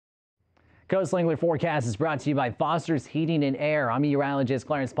Coastal Weather forecast is brought to you by Foster's Heating and Air. I'm meteorologist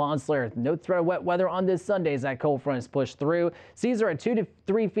Clarence Ponsler. No threat of wet weather on this Sunday as that cold front is pushed through. Seas are at 2 to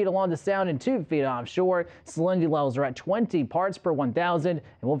 3 feet along the sound and 2 feet offshore. Salinity levels are at 20 parts per 1,000 and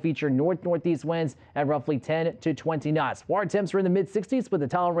will feature northeast winds at roughly 10 to 20 knots. Water temps are in the mid-60s with a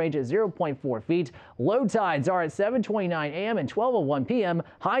tolerant range at 0.4 feet. Low tides are at 7:29 a.m. and 12:01 p.m.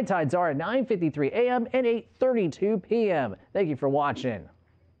 High tides are at 9:53 a.m. and 8:32 p.m. Thank you for watching.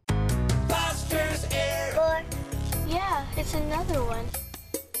 Yeah, it's another one.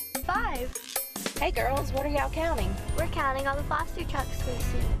 5. Hey girls, what are y'all counting? We're counting all the Foster trucks we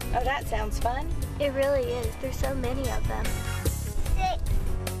see. Oh, that sounds fun. It really is. There's so many of them.